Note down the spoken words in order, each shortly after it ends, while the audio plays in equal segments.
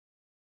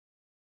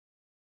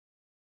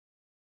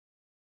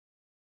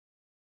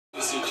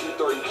See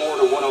 234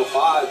 to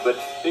 105, but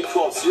Big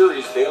 12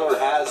 series, Baylor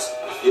has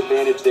the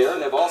advantage there,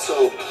 and they've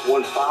also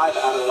won 5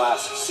 out of the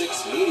last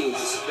 6 meetings.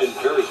 This has been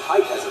very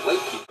tight as of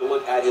late. Keep a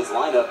look at his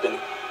lineup, and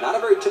not a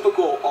very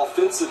typical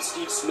offensive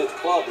Steve Smith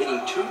club,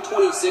 hitting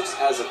 226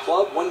 as a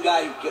club. One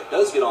guy who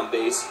does get on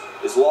base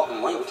is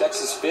Walton Link,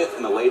 Texas 5th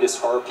in the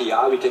latest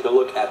RPI. We take a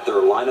look at their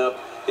lineup.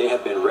 They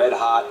have been red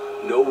hot.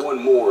 No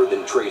one more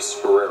than Trace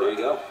Barrera. There you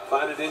go.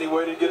 Find it any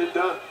way to get it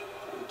done.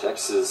 And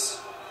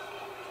Texas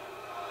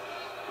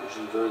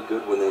usually very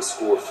good when they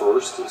score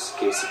first, as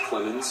Casey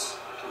Clemens.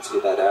 Let's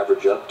get that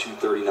average up,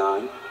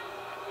 239.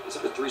 He's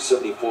up to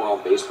 374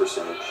 on base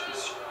percentage.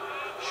 He's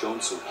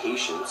shown some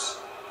patience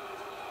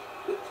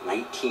with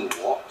 19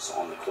 walks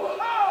on the club.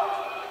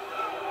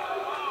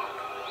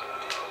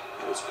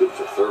 That's good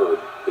for third.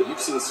 But you've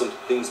seen some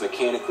things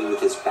mechanically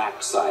with his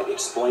backside.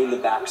 Explain the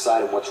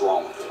backside and what's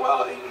wrong with it.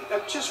 Well,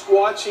 I'm just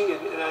watching,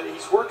 and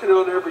he's working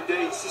on it every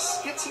day. He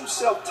just gets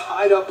himself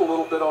tied up a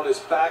little bit on his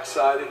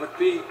backside. It would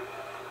be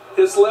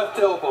his left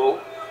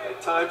elbow.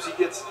 At times he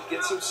gets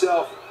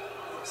himself,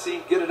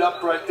 see, get it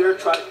up right there,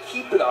 try to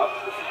keep it up.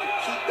 If you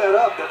can keep that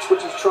up, that's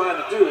what he's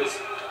trying to do, is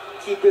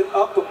keep it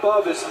up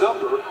above his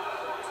number.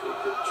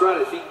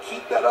 If he can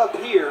keep that up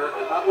here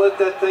and not let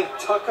that thing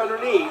tuck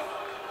underneath,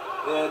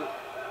 then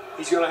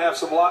he's going to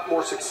have a lot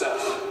more success.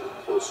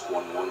 Close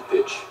 1-1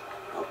 pitch,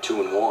 now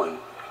 2-1.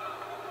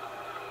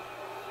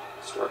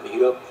 Starting to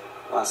heat up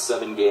last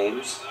 7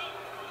 games.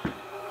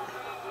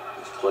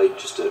 He's played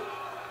just a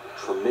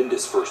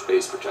tremendous first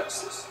base for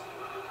Texas.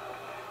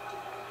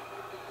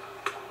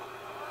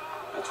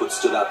 That's what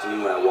stood out to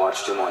me when I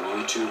watched him on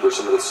YouTube or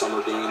some of the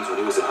summer games when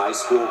he was in high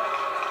school.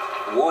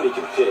 One, he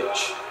can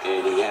pitch,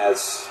 and he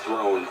has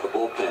thrown a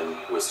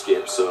bullpen with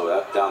Skip,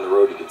 so down the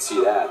road you can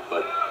see that.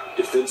 But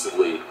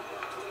defensively,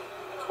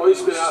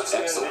 he's been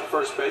outstanding at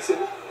first base,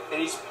 and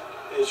he's,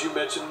 as you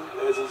mentioned,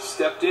 as he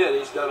stepped in,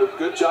 he's done a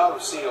good job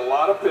of seeing a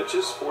lot of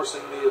pitches,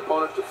 forcing the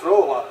opponent to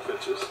throw a lot of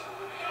pitches.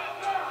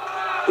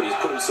 But he's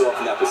put himself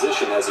in that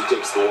position as he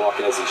takes the walk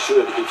as he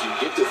should. If you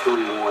get to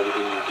 3-1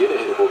 and you get a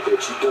hittable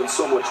pitch, you've done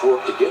so much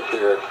work to get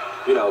there,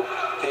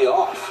 pay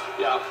off.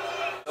 Yeah.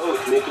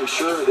 Both making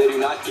sure they do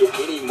not get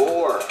any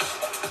more.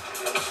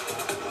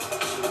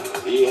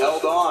 He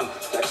held on.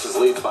 Texas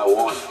leads by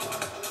 1.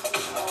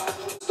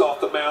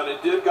 Off the mound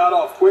and got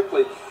off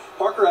quickly.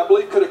 Parker, I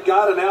believe, could have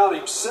gotten out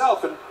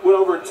himself and went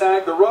over and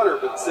tagged the runner,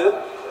 but Sid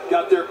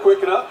got there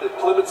quick enough that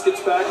Clemens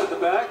gets back to the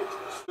bag.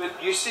 But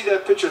you see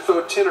that pitcher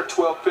throw 10 or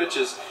 12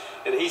 pitches,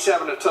 and he's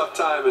having a tough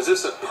time. Is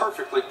this a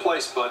perfectly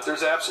placed bunt?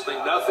 There's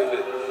absolutely nothing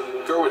that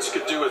Gerwitz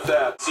could do with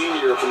that.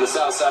 Senior from the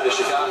south side of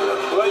Chicago.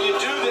 Well, you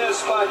do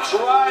this by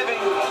driving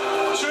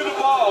to the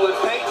ball, and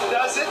Peyton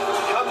does it,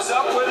 comes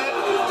up with it,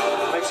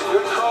 makes a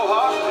good crow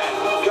hop,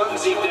 and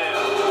guns him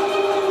down.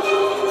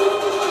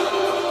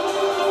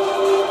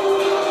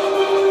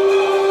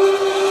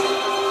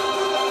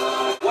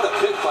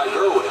 By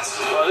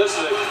Gerwitz. Well, this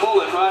is a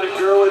bullet right at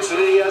Gerwitz, and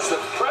he has the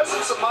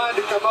presence of mind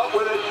to come up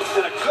with it,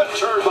 and a good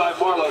turn by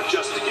Marlowe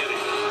just to get him.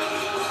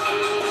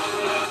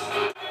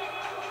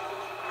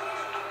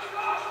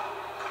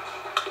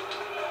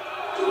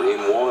 Three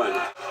and one.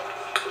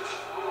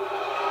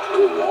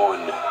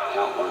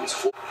 Count runs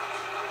 4.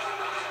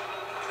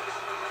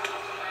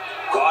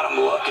 Caught him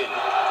looking.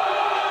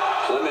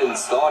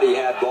 Clemens thought he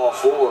had ball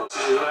 4.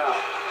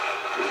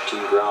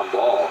 13 ground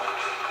ball.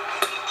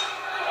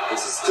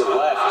 This is to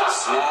left,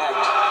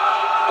 snagged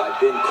by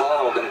Ben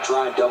Carl, going to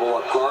try and double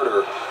up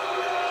Carter.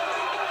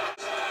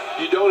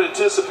 You don't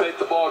anticipate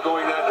the ball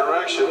going that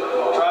direction.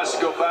 Tries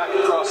to go back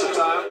across the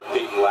time.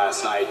 Peyton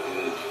last night,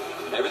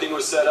 and everything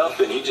was set up,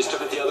 and he just took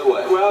it the other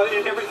way. Well,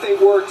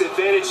 everything worked.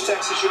 Advantage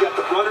Texas. You got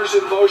the runners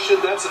in motion.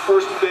 That's the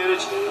first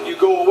advantage. You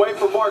go away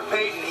from Mark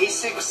Peyton. He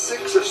sinks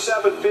 6 or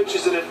 7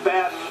 pitches in at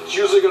bat. He's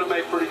usually going to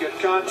make pretty good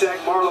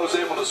contact. Marlowe's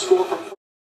able to score from